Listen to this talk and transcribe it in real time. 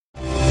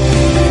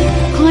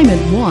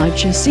Climate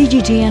Watch is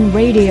CGTN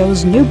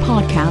Radio's new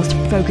podcast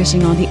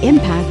focusing on the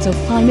impacts of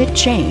climate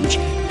change.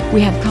 We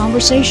have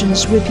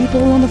conversations with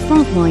people on the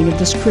front line of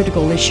this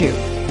critical issue.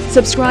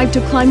 Subscribe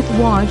to Climate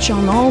Watch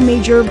on all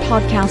major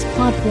podcast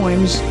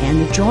platforms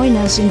and join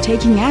us in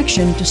taking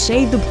action to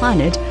save the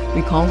planet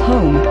we call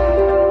home.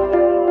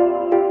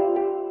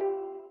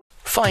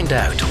 Find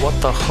out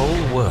what the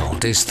whole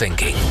world is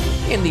thinking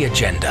in the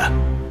agenda.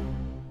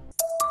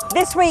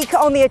 This week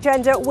on the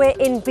agenda, we're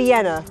in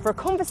Vienna for a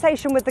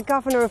conversation with the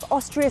governor of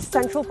Austria's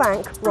central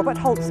bank, Robert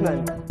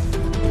Holzmann.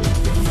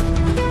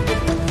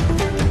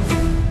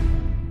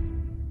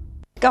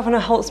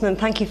 Governor Holzmann,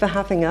 thank you for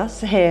having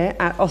us here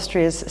at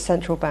Austria's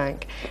central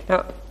bank.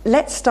 Now,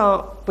 let's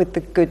start with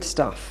the good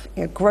stuff.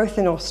 Growth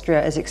in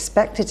Austria is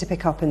expected to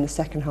pick up in the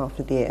second half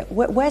of the year.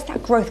 Where's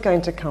that growth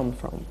going to come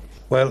from?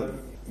 Well,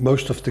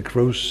 most of the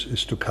growth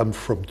is to come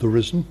from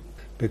tourism,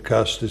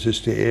 because this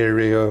is the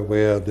area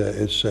where there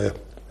is a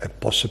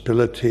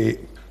possibility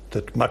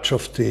that much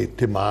of the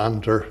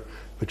demand,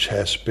 which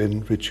has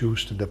been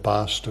reduced in the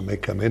past, may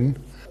come in.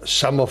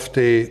 Some of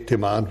the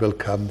demand will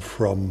come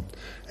from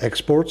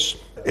exports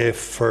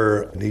if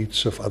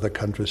needs of other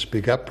countries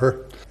pick up,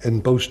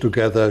 and both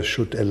together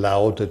should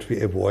allow that we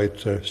avoid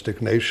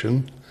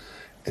stagnation,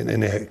 and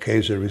in a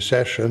case a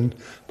recession,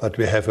 but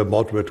we have a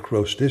moderate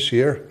growth this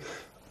year.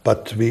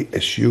 But we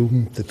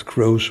assume that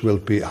growth will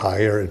be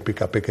higher and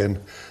pick up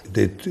again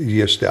the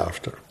years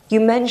thereafter. You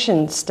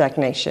mentioned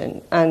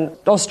stagnation, and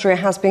Austria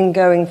has been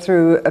going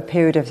through a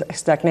period of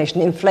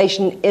stagnation.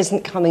 Inflation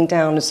isn't coming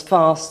down as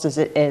fast as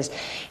it is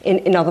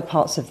in other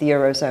parts of the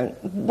Eurozone.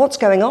 What's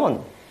going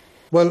on?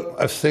 Well,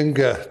 I think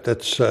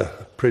that's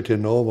pretty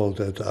normal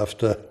that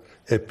after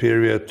a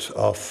period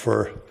of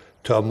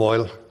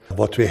turmoil,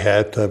 what we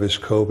had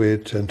with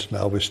COVID, and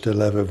now we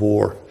still have a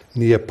war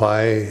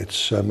nearby,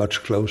 it's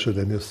much closer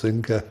than you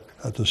think.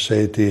 To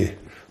say the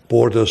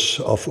borders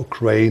of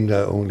Ukraine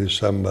are only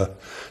some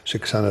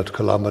 600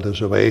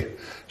 kilometers away.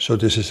 So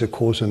this is, of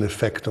course, an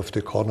effect of the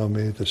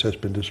economy. This has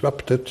been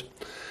disrupted.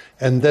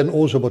 And then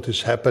also what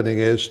is happening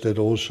is that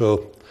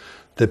also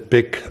the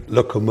big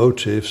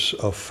locomotives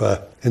of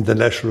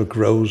international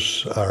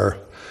growth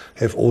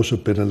have also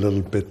been a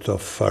little bit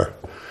of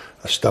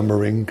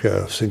stammering.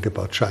 Think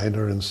about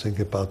China and think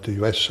about the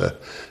US.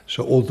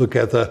 So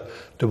altogether,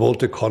 the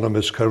world economy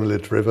is currently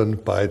driven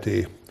by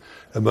the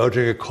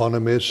emerging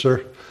economies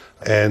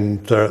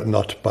and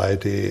not by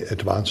the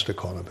advanced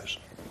economies.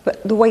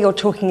 But the way you're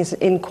talking is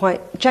in quite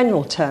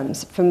general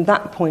terms. From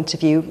that point of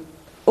view,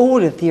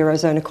 all of the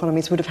Eurozone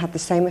economies would have had the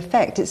same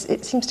effect.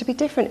 It seems to be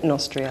different in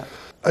Austria.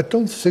 I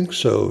don't think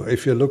so.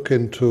 If you look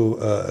into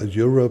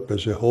Europe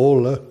as a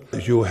whole,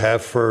 you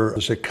have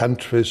the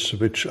countries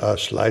which are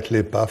slightly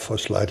above or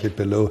slightly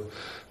below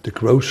the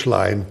growth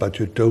line, but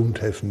you don't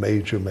have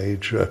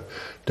major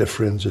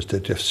differences.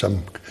 That you have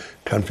some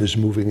countries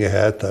moving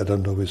ahead, I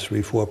don't know, with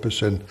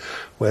 3-4%,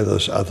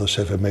 whereas others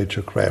have a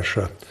major crash.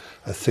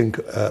 I think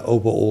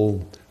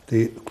overall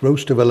the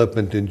growth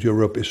development in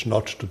Europe is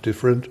not too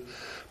different,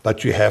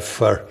 but you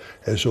have,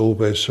 as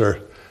always,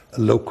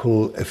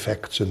 local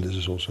effects, and this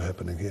is also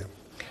happening here.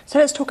 So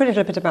let's talk a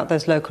little bit about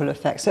those local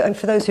effects. And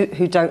for those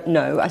who don't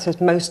know, I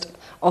suppose most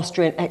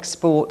Austrian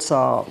exports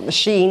are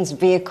machines,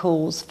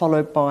 vehicles,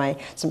 followed by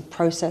some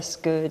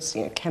processed goods,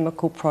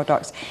 chemical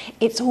products.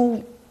 It's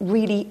all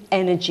really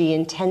energy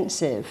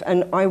intensive.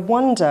 And I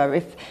wonder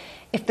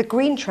if the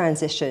green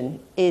transition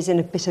is in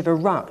a bit of a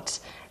rut,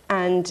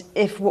 and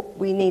if what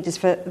we need is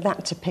for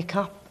that to pick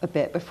up a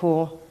bit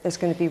before there's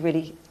going to be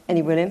really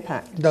any real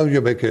impact. Now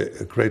you make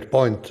a great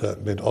point.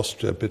 In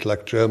Austria, a bit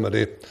like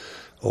Germany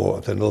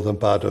or the northern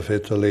part of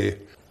Italy,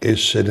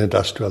 is an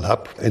industrial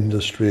hub.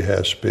 Industry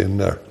has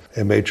been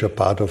a major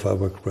part of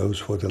our growth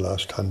for the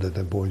last 100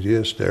 and more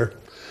years there.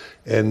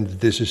 And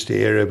this is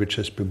the area which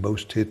has been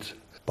most hit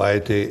by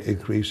the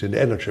increase in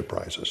energy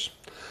prices.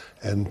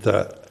 And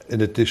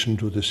in addition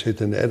to this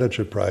hit in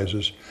energy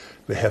prices,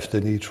 we have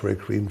the need for a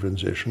green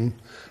transition,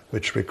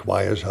 which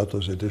requires all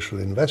those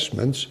additional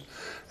investments.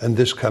 And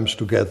this comes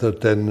together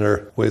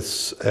then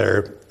with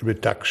a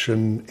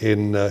reduction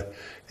in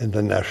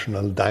the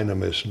national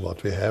dynamism,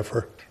 what we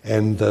have.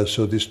 And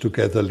so this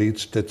together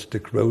leads that the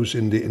growth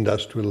in the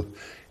industrial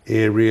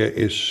area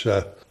is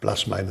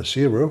plus minus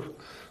zero.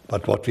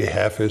 But what we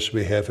have is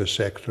we have a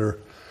sector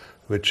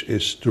which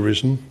is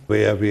tourism,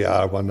 where we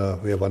are one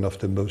of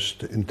the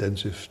most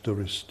intensive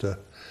tourist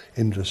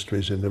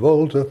industries in the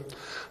world,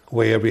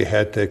 where we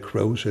had a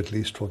growth, at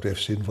least what we have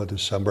seen for the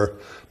summer,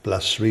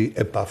 +3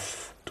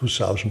 above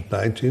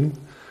 2019,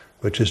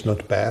 which is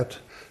not bad.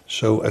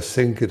 So I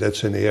think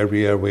that's an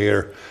area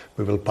where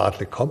we will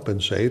partly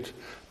compensate,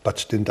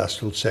 but the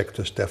industrial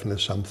sector is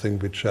definitely something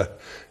which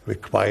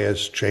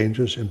requires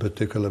changes, in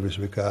particular with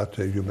regard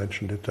to, you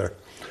mentioned it there,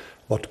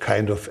 what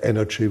kind of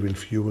energy will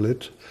fuel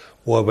it,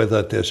 or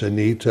whether there's a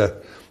need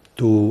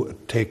to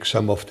take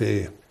some of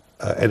the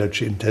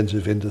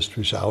energy-intensive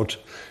industries out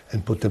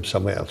and put them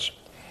somewhere else.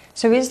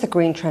 So is the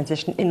green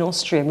transition in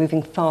Austria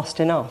moving fast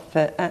enough?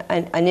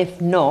 And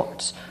if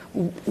not,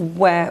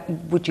 where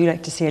would you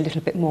like to see a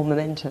little bit more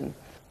momentum?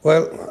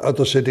 Well, I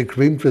would say the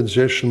green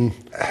transition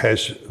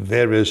has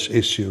various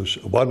issues.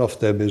 One of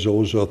them is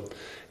also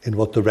in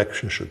what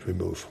direction should we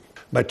move.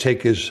 My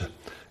take is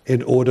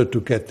in order to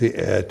get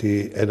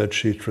the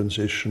energy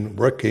transition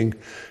working,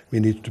 we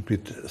need to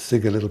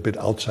think a little bit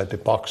outside the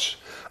box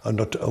and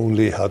not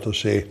only,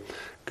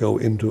 go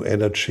into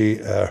energy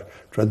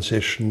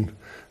transition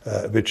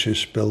which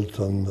is built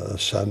on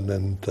sun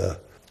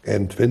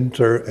and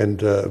winter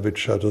and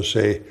which,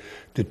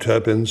 the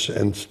turbines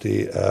and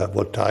the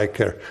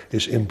voltaic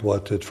is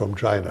imported from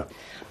China.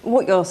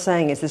 What you're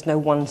saying is there's no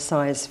one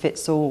size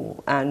fits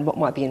all, and what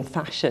might be in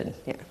fashion,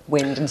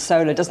 wind and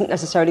solar, doesn't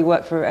necessarily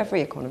work for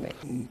every economy.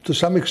 To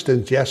some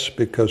extent, yes,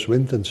 because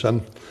wind and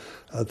sun,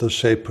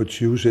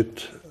 produce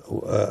it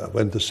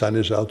when the sun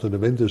is out and the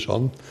wind is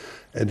on,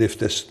 and if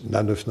there's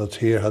none if not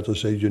here,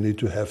 you need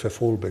to have a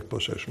fallback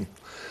position.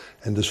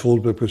 And this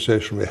fallback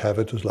position, we have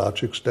it to a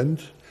large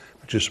extent,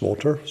 which is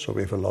water, so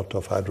we have a lot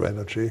of hydro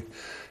energy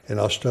in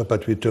Austria,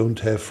 but we don't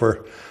have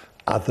for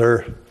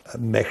other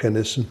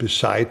mechanisms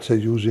besides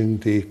using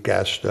the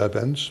gas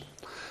turbines.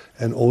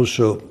 And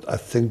also, I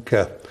think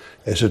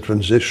as a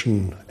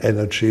transition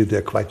energy,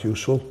 they're quite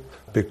useful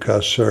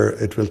because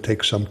it will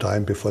take some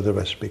time before the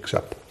rest picks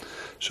up.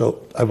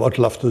 So I would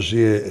love to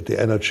see the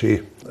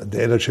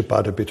energy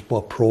part a bit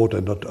more broad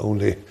and not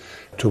only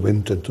to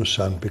wind and to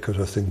sun, because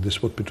I think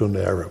this would be too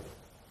narrow.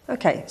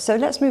 Okay, so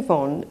let's move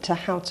on to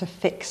how to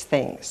fix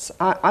things.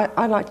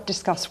 I'd like to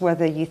discuss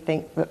whether you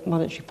think that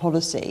monetary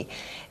policy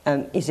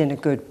is in a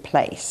good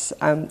place.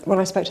 When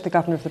I spoke to the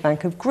governor of the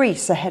Bank of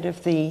Greece ahead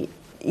of the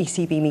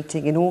ECB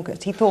meeting in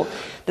August, he thought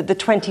that the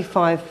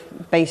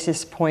 25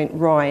 basis point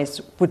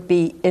rise would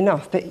be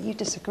enough, but you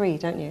disagree,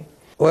 don't you?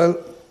 Well,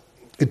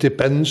 it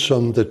depends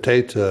on the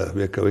data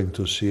we're going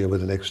to see over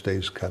the next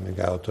days coming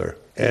out there.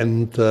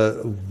 And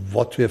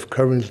what we have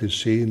currently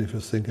seen, if you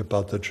think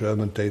about the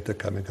German data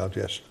coming out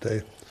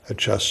yesterday, I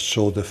just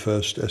saw the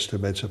first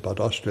estimates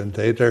about Austrian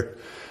data,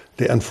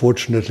 they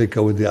unfortunately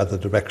go in the other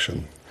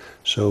direction.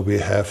 So we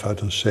have,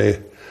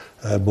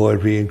 more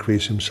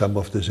re-increase in some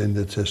of these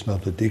indices,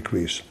 not a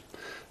decrease.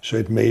 So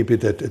it may be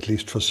that at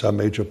least for some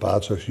major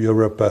parts of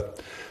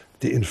Europe,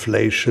 the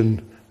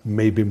inflation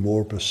may be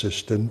more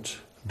persistent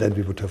than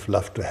we would have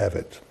loved to have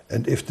it.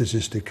 And if this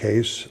is the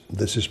case,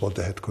 this is what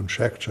I had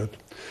conjectured,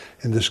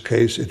 in this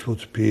case it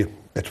would be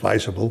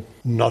advisable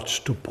not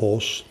to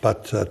pause,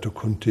 but to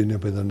continue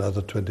with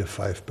another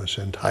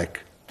 25%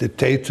 hike. The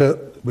data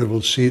we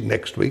will see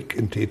next week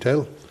in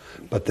detail,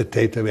 but the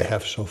data we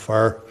have so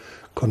far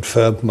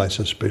confirmed my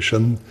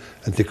suspicion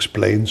and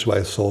explains why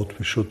I thought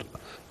we should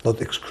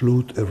not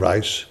exclude a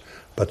rise,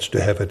 but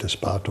to have it as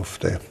part of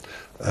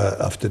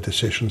the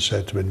decision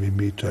set when we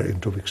meet in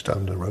 2 weeks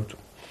down the road.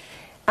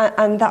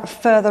 And that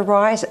further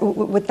rise,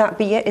 would that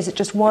be it? Is it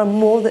just one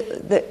more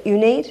that you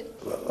need?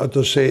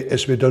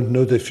 As we don't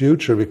know the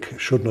future, we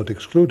should not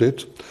exclude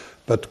it,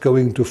 but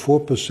going to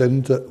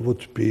 4%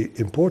 would be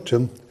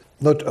important,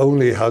 not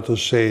only,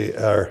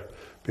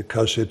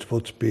 because it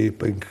would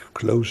bring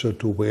closer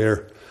to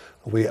where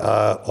we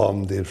are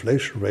on the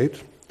inflation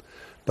rate,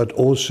 but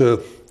also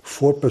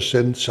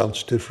 4%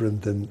 sounds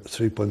different than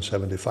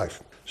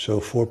 3.75. So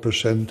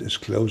 4% is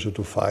closer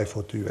to 5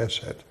 what the US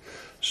had.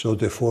 So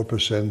the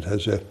 4%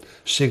 has a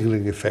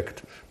signaling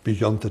effect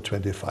beyond the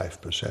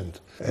 25%.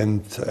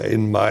 And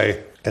in my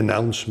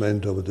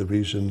announcement over the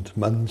recent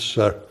months,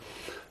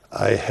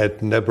 I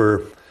had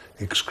never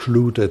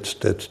excluded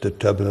that the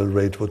terminal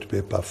rate would be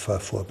above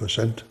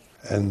 4%.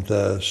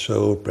 And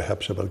so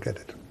perhaps I will get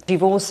it.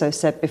 You've also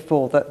said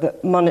before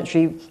that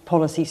monetary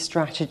policy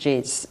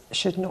strategies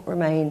should not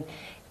remain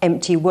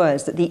empty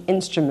words, that the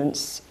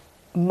instruments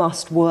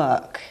must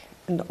work,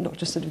 and not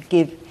just sort of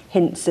give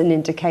hints and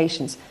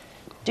indications.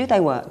 Do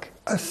they work?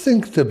 I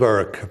think they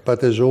work,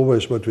 but as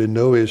always what we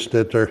know is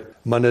that our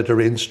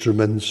monetary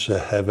instruments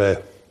have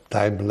a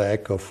time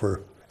lag of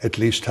at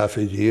least half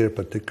a year,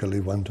 particularly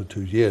 1 to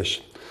 2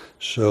 years.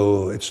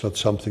 So it's not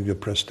something you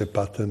press the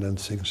button and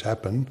things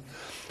happen.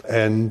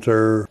 And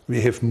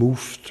we have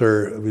moved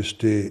with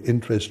the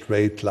interest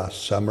rate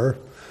last summer,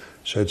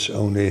 so it's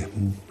only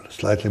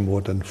slightly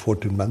more than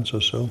 14 months or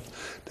so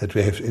that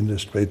we have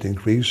interest rate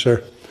increase.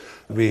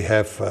 We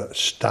have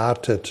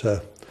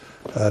started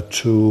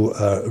to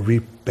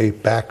repay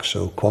back,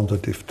 so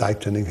quantitative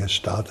tightening has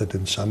started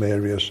in some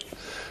areas,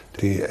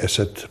 the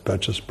asset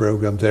purchase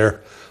program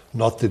there,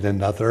 not in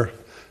another.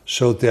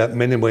 So there are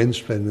many more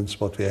instruments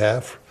what we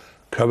have.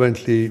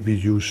 Currently we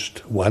used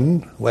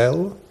one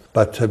well,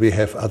 but we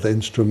have other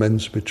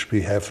instruments which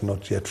we have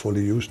not yet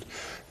fully used.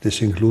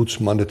 This includes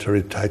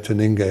monetary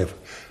tightening,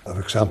 for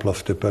example,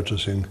 of the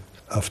purchasing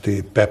of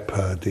the PEP,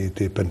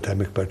 the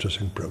pandemic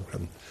purchasing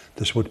program.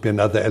 This would be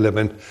another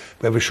element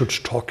where we should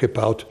talk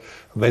about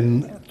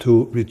when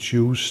to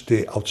reduce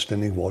the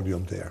outstanding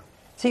volume there.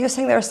 So you're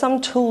saying there are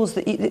some tools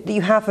that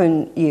you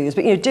haven't used,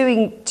 but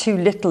doing too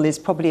little is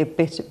probably a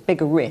bit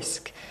bigger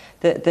risk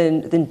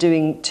than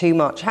doing too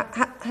much.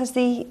 Has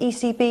the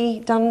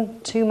ECB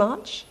done too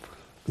much?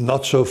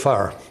 Not so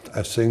far.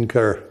 I think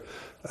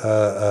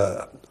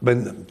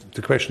when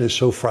the question is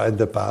so far in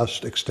the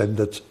past,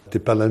 extended the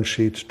balance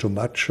sheet too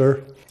much?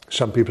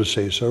 Some people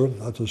say so,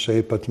 how to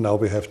say, but now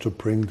we have to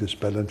bring this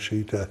balance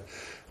sheet,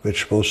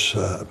 which was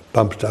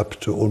bumped up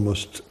to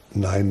almost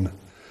 9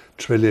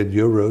 trillion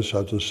euros,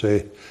 how to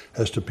say,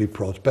 has to be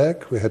brought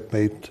back. We had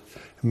made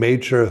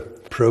major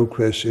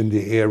progress in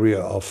the area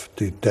of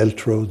the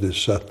DELTRO,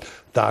 this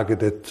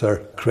targeted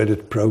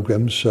credit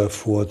programs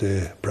for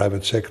the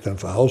private sector and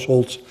for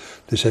households.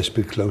 This has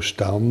been closed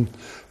down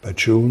by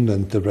June,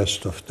 and the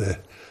rest of the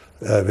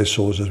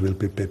resources will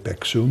be paid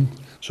back soon.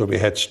 So we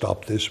had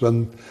stopped this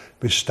one.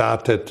 We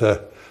started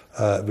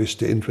with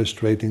the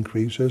interest rate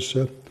increases.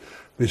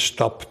 We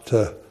stopped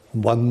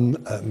one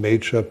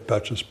major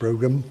purchase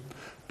program,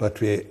 but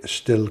we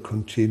still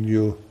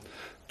continue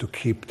to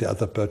keep the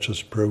other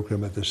purchase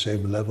program at the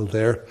same level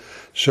there.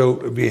 So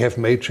we have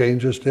made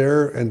changes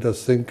there, and I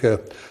think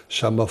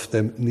some of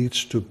them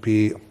needs to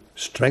be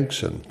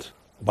strengthened.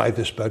 Why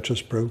this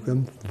purchase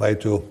program? Why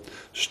to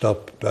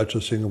stop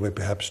purchasing, or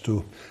perhaps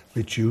to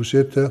reduce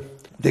it?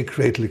 They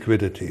create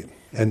liquidity.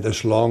 And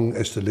as long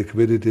as the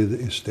liquidity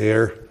is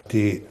there,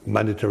 the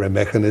monetary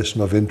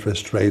mechanism of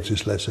interest rates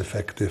is less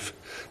effective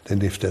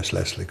than if there's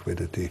less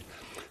liquidity.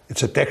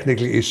 It's a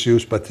technical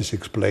issue, but this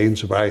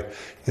explains why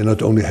you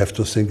not only have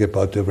to think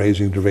about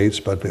raising the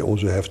rates, but we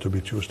also have to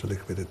reduce the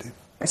liquidity.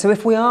 So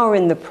if we are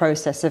in the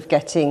process of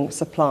getting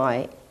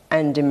supply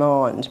and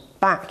demand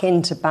back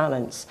into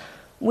balance,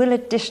 will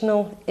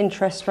additional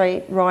interest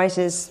rate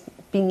rises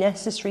be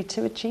necessary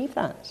to achieve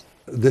that?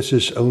 This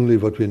is only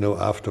what we know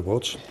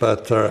afterwards,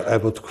 but I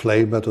would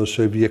claim that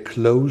also we are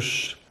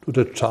close to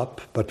the top,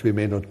 but we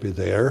may not be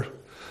there.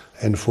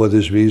 And for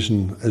this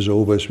reason, as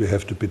always, we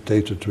have to be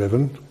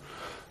data-driven.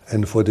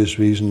 And for this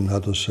reason, how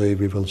to say,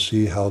 we will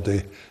see how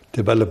the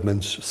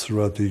developments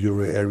throughout the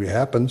euro area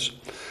happens,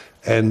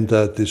 and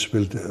this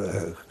will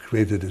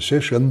create a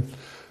decision.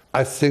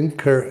 I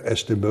think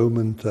as the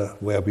moment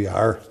where we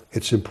are,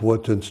 it's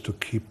important to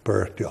keep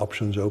the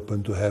options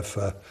open to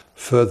have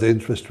further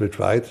interest rate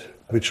rise,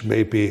 which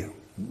may be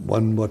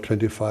 1 more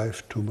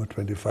 25, 2 more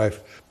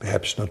 25,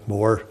 perhaps not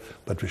more,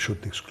 but we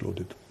shouldn't exclude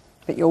it.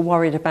 But you're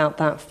worried about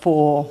that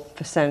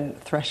 4%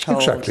 threshold?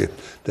 Exactly.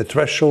 The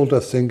threshold, I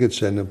think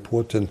it's an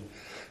important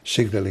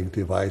signaling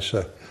device.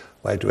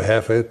 Why do you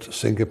have it?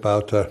 Think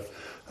about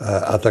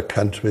other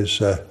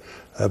countries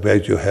where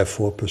you have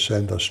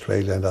 4%,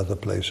 Australia and other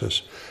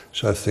places.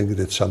 So I think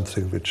it's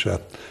something which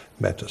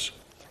matters.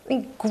 I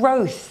mean,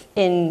 growth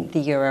in the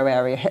euro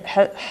area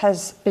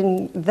has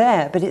been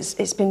there, but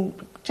it's been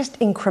just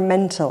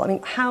incremental. I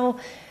mean, how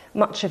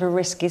much of a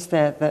risk is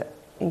there that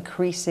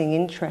increasing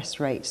interest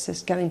rates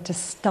is going to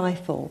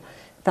stifle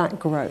that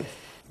growth?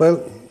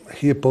 Well,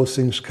 here both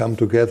things come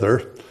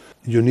together.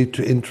 You need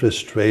to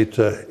interest rate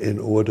in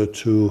order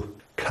to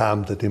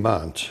calm the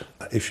demand.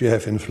 If you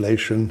have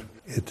inflation,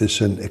 it is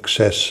an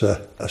excess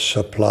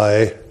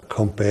supply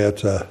compared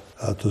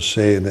to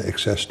say an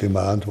excess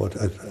demand,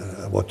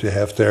 what you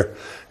have there.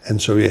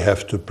 And so you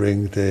have to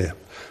bring the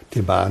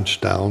demand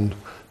down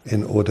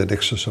in order the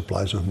excess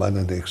supplies of money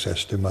and the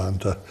excess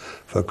demand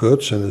for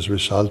goods. And as a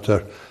result,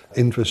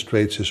 interest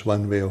rates is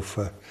one way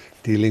of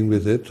dealing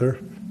with it.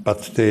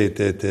 But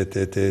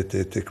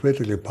the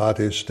critical part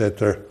is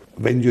that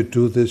when you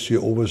do this,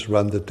 you always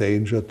run the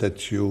danger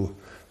that you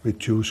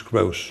reduce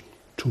growth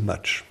too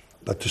much.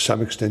 But to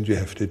some extent you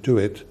have to do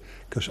it,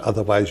 because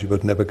otherwise you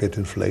would never get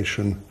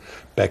inflation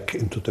back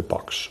into the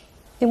box.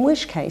 In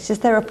which case, is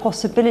there a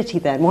possibility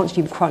then, once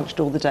you've crunched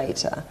all the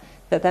data,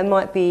 that there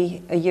might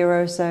be a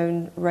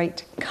Eurozone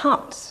rate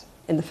cut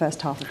in the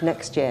first half of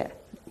next year?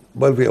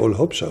 Well, we all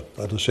hope so.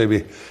 I would say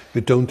we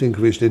don't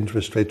increase the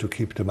interest rate to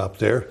keep them up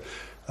there.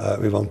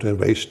 We want to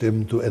raise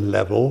them to a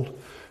level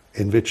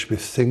in which we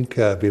think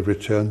we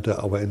return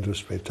to our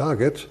interest rate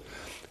target.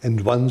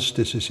 And once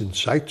this is in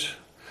sight,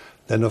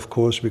 then of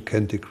course we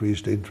can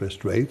decrease the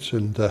interest rates.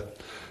 And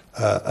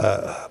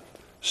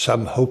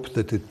some hope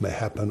that it may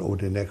happen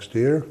only next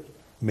year,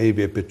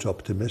 maybe a bit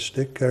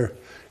optimistic.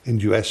 In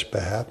the US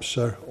perhaps,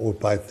 or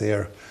by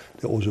there,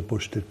 they also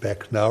pushed it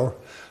back now.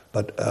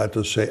 But I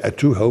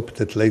do hope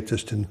that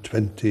latest in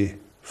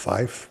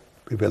 25,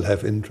 we will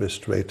have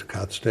interest rate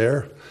cuts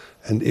there.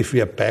 And if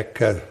we are back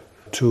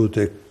to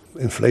the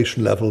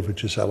inflation level,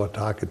 which is our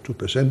target,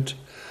 2%,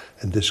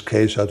 in this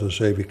case,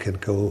 we can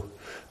go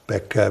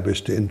back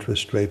with the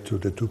interest rate to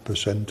the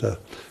 2%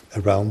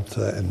 around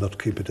and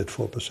not keep it at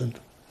 4%.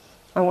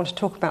 I want to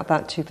talk about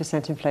that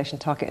 2% inflation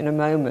target in a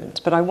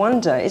moment, but I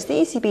wonder, is the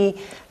ECB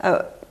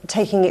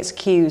taking its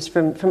cues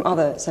from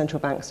other central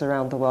banks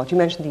around the world? You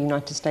mentioned the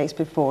United States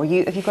before.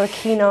 Have you got a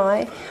keen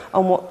eye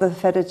on what the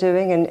Fed are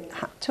doing, and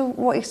to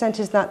what extent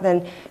is that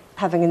then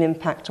having an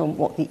impact on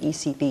what the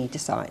ECB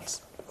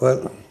decides?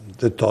 Well,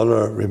 the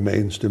dollar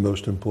remains the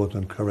most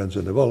important currency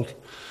in the world.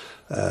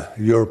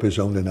 Europe is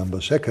only number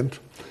 2,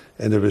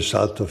 and the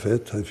result of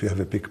it, if you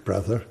have a big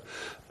brother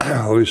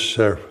who is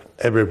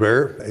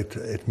everywhere,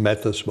 it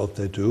matters what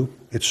they do.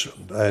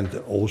 And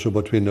also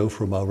what we know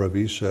from our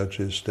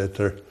research is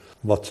that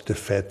what the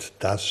Fed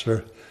does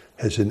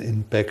has an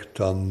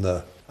impact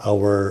on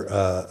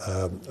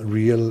our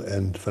real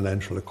and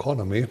financial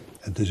economy.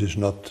 And this is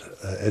not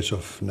as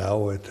of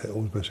now, it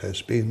always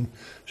has been.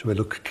 So we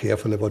look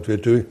carefully what we're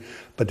doing.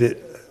 But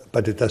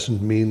it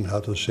doesn't mean, how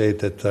to say,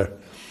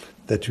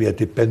 that we are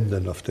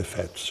dependent of the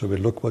Fed. So we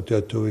look what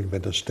they're doing, we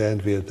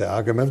understand we have the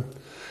argument.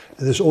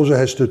 And this also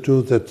has to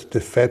do that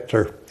the Fed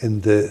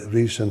in the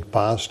recent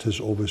past has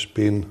always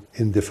been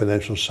in the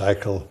financial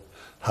cycle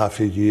half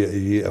a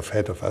year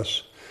ahead of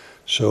us.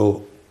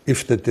 So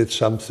if they did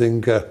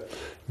something,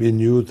 we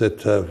knew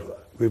that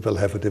we will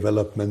have a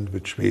development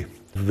which we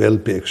will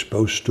be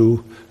exposed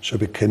to, so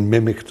we can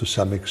mimic to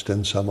some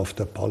extent some of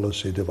the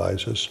policy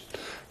devices.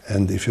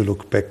 And if you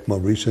look back more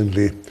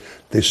recently,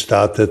 they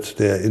started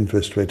their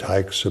interest rate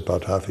hikes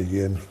about half a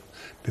year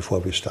before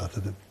we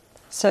started them.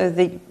 So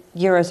the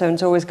Eurozone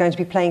is always going to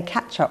be playing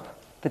catch-up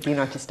with the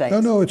United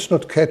States? No, it's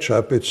not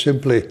catch-up. It's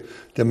simply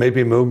there may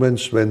be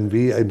moments when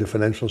we are in the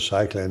financial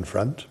cycle in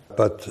front,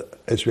 but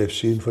as we have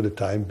seen for the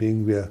time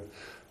being, we are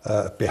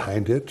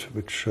behind it,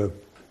 which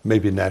may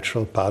be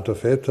natural part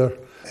of it,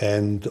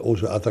 and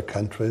also other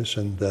countries,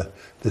 and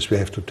this we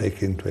have to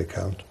take into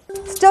account.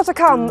 Still to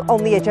come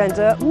on the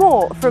agenda,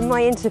 more from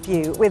my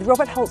interview with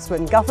Robert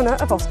Holzmann, Governor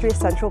of Austria's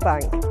Central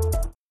Bank.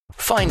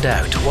 Find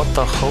out what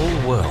the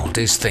whole world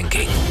is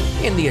thinking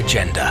in the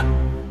agenda.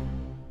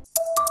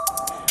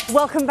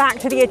 Welcome back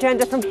to the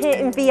agenda from here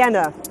in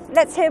Vienna.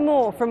 Let's hear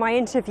more from my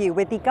interview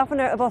with the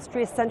Governor of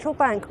Austria's Central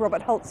Bank,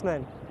 Robert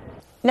Holzmann.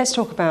 Let's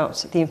talk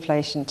about the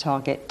inflation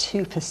target,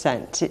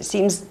 2%. It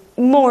seems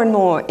more and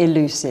more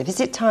elusive. Is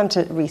it time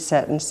to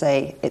reset and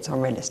say it's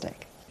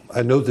unrealistic?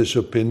 I know this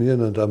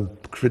opinion, and I'm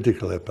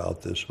critical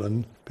about this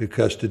one,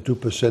 because the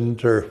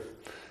 2%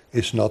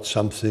 is not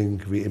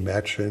something we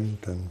imagined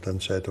and then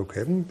said,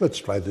 okay, let's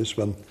try this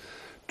one.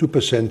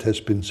 2% has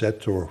been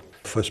set for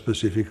a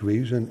specific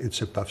reason.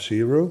 It's above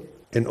zero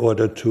in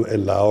order to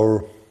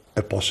allow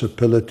a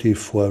possibility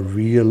for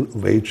real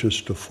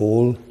wages to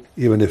fall,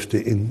 even if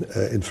the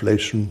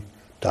inflation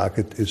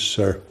target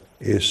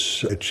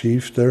is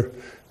achieved there,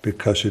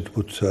 because it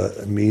would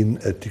mean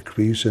a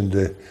decrease in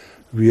the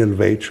real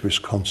wage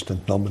with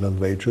constant nominal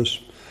wages.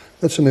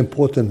 That's an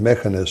important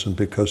mechanism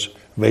because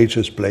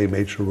wages play a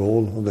major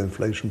role on the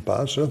inflation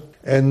path.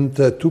 And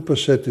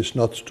 2% is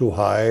not too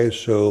high,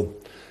 so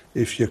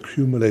if you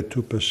accumulate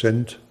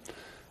 2%,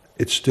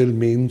 it still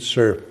means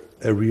a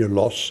real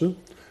loss,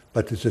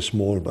 but it's a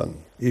small one.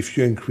 If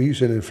you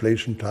increase an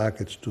inflation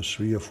target to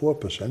 3 or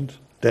 4%,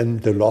 then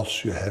the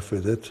loss you have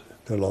with it,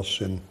 the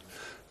loss in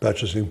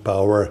purchasing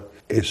power,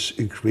 is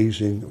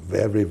increasing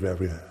very,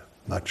 very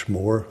much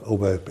more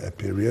over a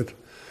period.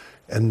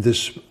 And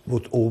this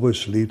would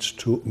always lead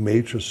to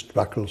major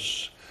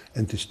struggles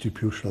and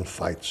distributional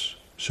fights.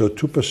 So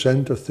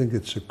 2%, I think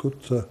it's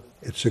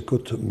a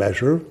good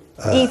measure.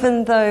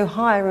 Even though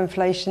higher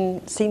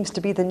inflation seems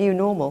to be the new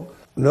normal?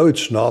 No,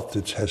 it's not.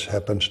 It has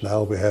happened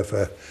now. We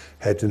have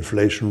had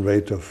inflation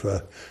rate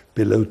of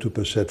below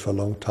 2% for a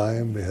long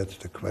time. We had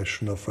the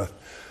question of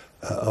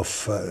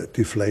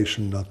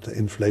deflation, not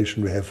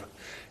inflation. We have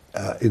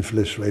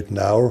inflation rate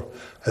now.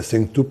 I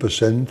think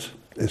 2%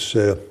 is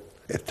a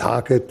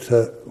target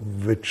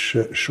which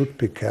should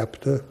be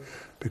kept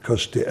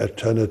because the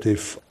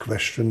alternative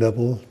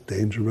questionable,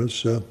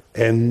 dangerous,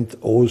 and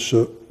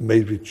also may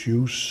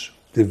reduce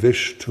the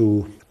wish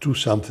to do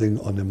something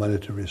on the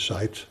monetary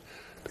side,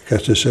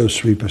 because they say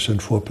 3%,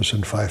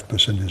 4%,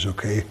 5% is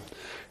okay.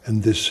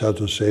 And this, how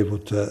to say,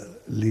 would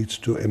lead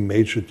to a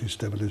major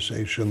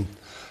destabilization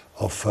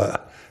of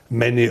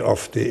many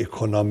of the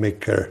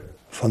economic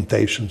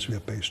foundations we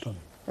are based on.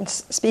 And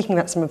speaking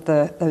about some of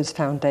those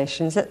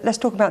foundations, let's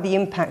talk about the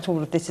impact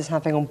all of this is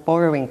having on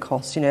borrowing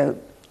costs. You know,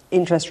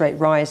 interest rate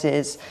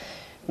rises,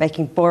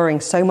 making borrowing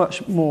so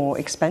much more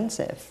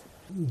expensive.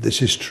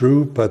 This is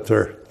true, but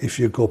if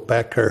you go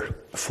back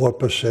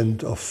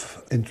 4%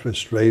 of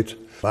interest rate,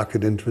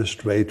 market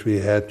interest rate we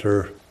had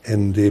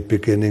in the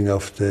beginning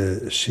of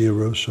the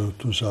zero, so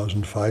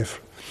 2005,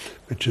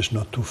 which is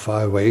not too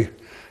far away.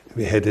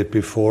 We had it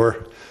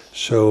before.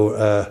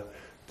 So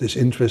this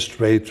interest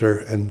rate,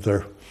 and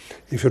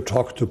if you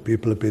talk to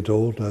people a bit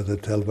older, they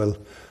tell, well,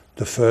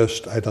 the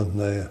first, I don't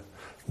know,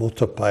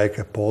 motorbike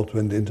I bought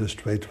when the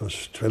interest rate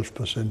was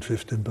 12%,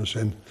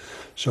 15%.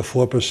 So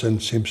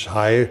 4% seems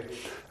high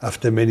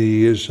after many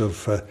years of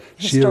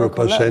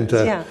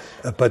 0%. Yeah.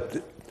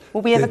 But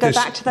will we ever go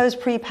back to those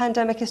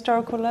pre-pandemic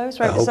historical lows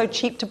where it was so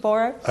cheap to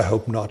borrow? I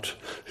hope not.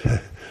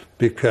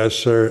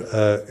 Because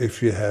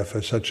if you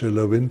have such a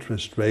low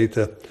interest rate,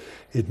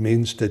 it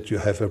means that you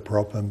have a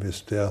problem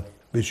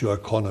with your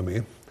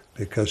economy.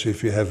 Because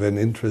if you have an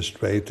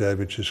interest rate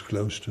which is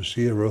close to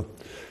zero,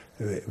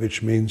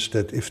 which means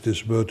that if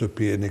this were to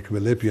be an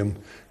equilibrium,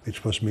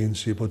 which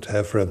means you would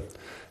have a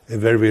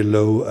very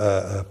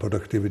low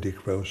productivity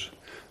growth,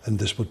 and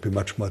this would be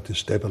much more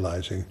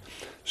destabilizing.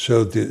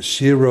 So the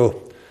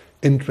zero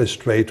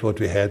interest rate, what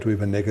we had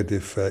with a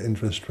negative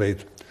interest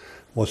rate,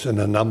 was an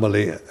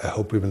anomaly. I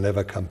hope we will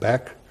never come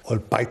back,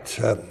 albeit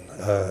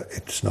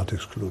it's not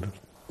excluded.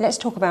 Let's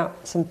talk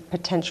about some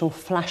potential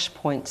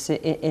flashpoints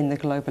in the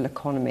global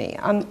economy.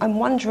 I'm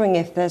wondering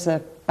if there's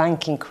a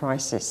banking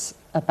crisis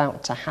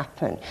about to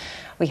happen.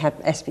 We had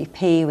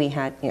SVP, we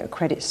had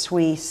Credit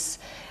Suisse.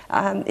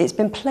 It's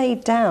been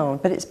played down,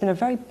 but it's been a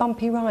very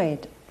bumpy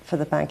ride for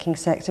the banking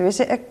sector. Is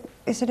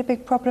it a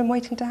big problem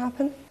waiting to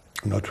happen?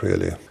 Not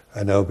really.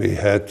 I know we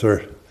had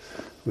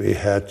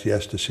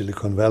the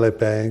Silicon Valley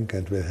Bank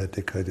and we had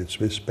the Credit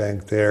Suisse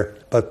Bank there,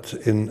 but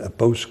in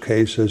both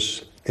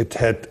cases it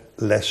had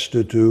less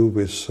to do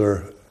with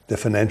the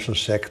financial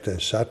sector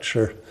as such.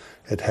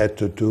 It had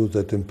to do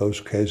that in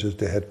both cases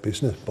they had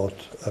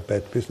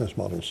bad business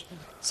models.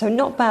 So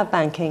not bad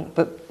banking,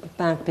 but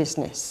bad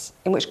business.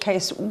 In which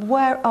case,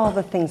 where are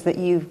the things that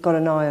you've got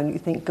an eye on? You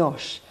think,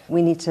 gosh,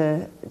 we need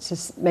to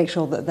make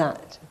sure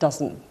that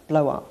doesn't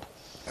blow up.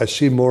 I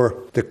see more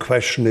the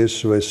question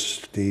is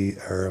with the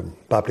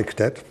public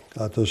debt.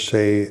 To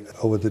say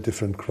over the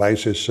different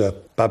crises,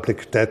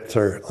 public debt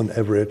on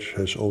average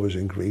has always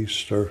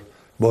increased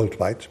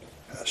worldwide.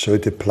 So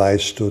it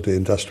applies to the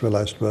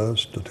industrialized world,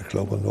 to the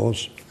global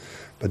north,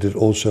 but it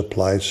also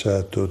applies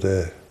to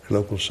the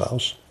global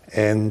south.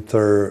 And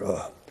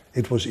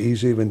it was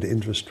easy when the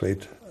interest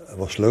rate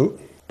was low,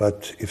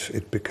 but if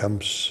it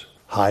becomes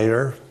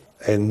higher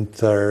and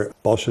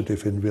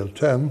positive in real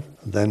term,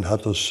 then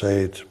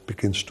it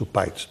begins to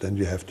bite. Then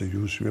you have to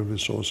use your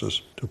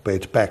resources to pay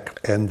it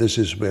back. And this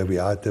is where we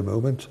are at the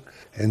moment.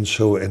 And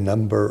so a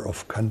number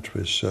of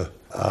countries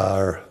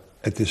are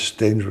at this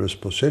dangerous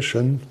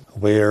position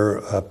where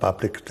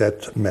public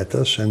debt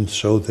matters, and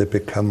so they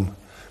become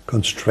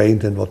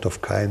constrained in what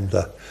of kind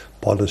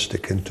policy they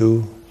can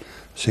do.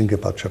 Think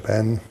about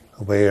Japan,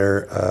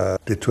 where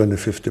the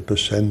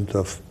 250%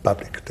 of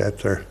public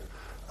debt are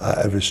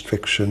a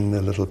restriction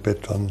a little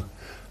bit on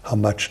how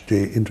much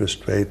the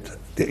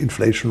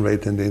inflation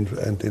rate and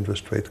the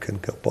interest rate can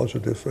go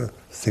positive.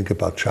 Think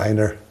about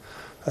China,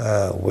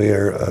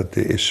 where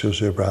the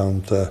issues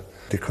around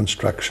the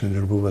construction in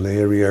the rural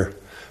area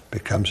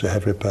becomes a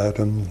heavy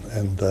burden,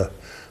 and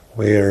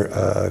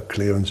where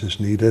clearance is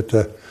needed.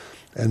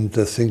 And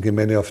I think in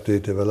many of the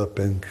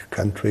developing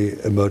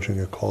emerging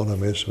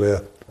economies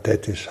where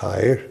debt is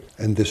higher,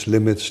 and this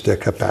limits their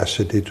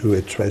capacity to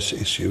address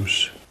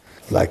issues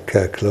like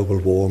global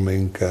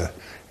warming,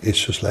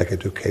 issues like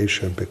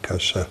education,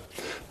 because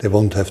they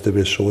won't have the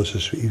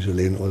resources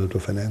easily in order to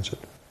finance it.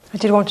 I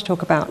did want to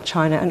talk about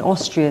China and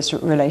Austria's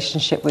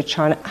relationship with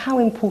China. How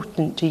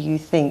important do you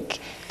think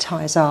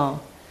ties are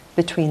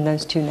between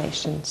those two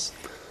nations?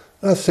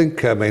 I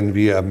think,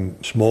 we are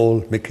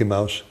small, Mickey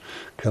Mouse,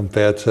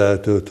 compared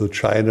to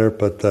China,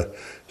 but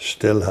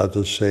still,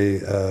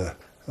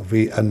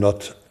 we are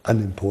not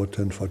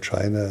unimportant for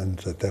China, and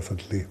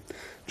definitely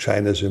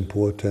China is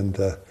important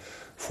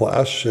for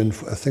us. And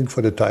I think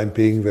for the time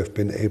being, we've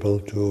been able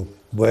to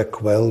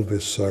work well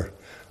with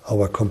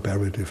our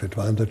comparative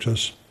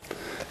advantages.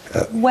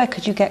 Where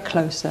could you get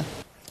closer?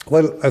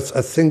 Well, I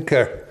think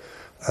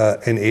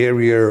an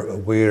area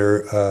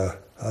where,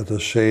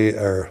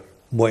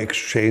 more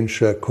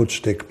exchange could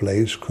take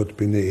place could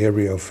be in the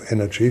area of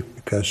energy,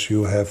 because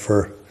you have,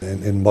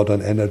 in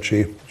modern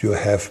energy, you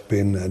have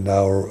been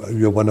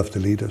you're one of the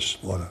leaders,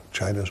 or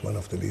China is one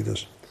of the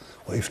leaders,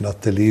 or if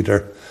not the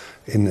leader,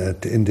 in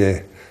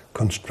the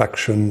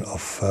construction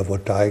of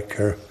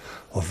photovoltaic,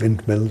 of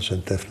windmills,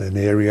 and definitely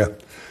an area.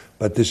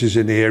 But this is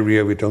an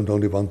area we don't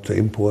only want to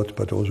import,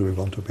 but also we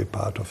want to be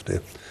part of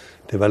the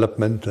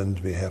development, and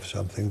we have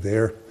something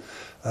there.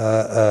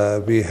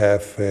 We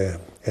have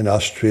in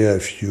Austria a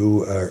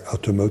few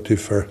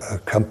automotive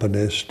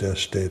companies, they're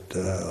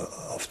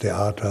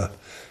state-of-the-art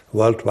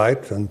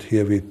worldwide, and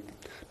here we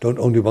don't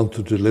only want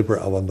to deliver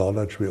our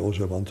knowledge, we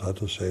also want,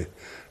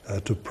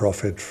 to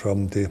profit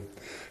from the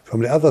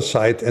other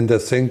side. And I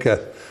think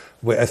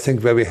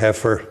where we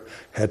have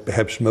had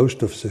perhaps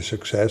most of the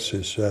success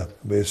is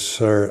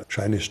with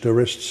Chinese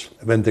tourists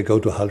when they go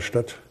to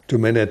Hallstatt. Too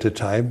many at a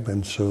time,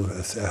 and so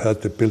I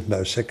heard they build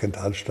now a second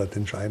Hallstatt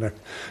in China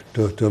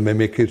to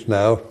mimic it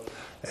now.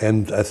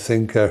 And I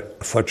think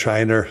for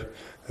China,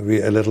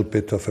 we're a little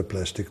bit of a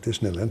plastic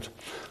Disneyland,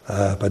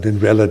 but in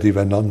reality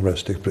we're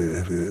non-plastic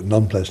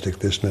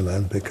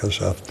Disneyland,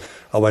 because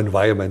our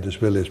environment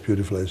is really as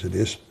beautiful as it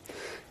is.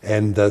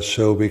 And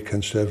so we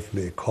can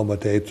certainly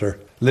accommodate a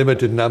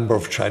limited number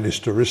of Chinese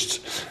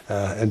tourists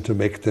and to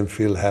make them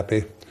feel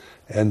happy.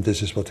 And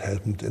this is what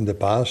happened in the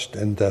past,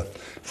 and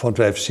from what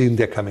I've seen,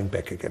 they're coming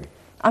back again.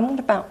 And what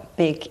about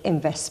big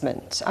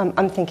investment?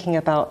 I'm thinking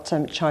about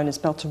China's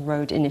Belt and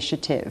Road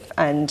Initiative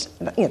and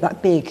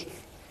that big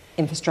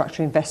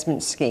infrastructure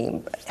investment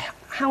scheme.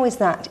 How is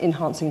that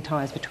enhancing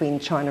ties between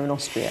China and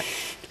Austria?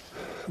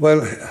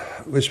 Well,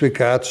 with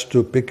regards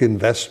to big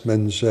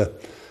investments,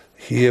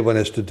 here one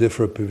has to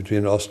differ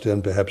between Austria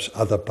and perhaps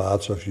other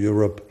parts of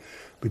Europe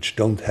which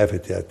don't have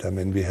it yet.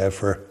 We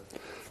have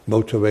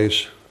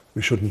motorways.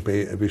 We shouldn't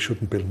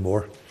build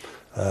more.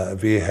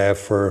 We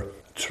have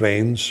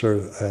trains,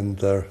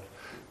 and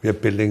we are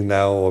building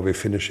now, or we're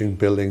finishing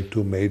building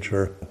 2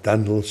 major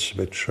tunnels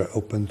which are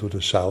open to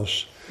the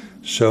south.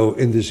 So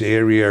in this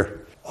area,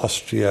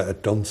 Austria, I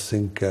don't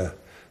think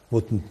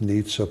wouldn't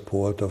need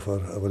support of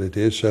what it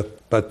is.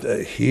 But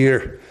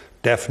here,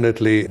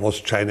 definitely what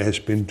China has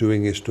been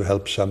doing is to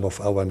help some of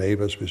our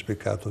neighbors with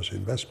regard to those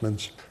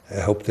investments.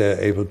 I hope they're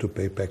able to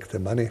pay back the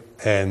money.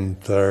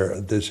 And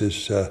this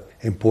is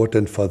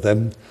important for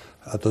them.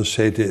 To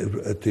say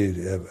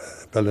the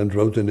Belt and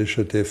Road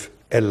Initiative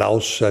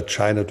allows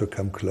China to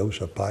come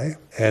closer by.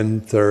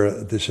 And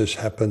this has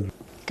happened.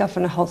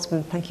 Governor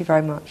Holzmann, thank you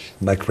very much.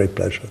 My great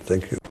pleasure.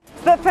 Thank you.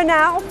 But for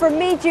now, from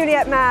me,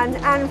 Juliet Mann,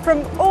 and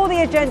from all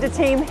the Agenda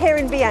team here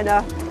in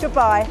Vienna,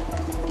 goodbye.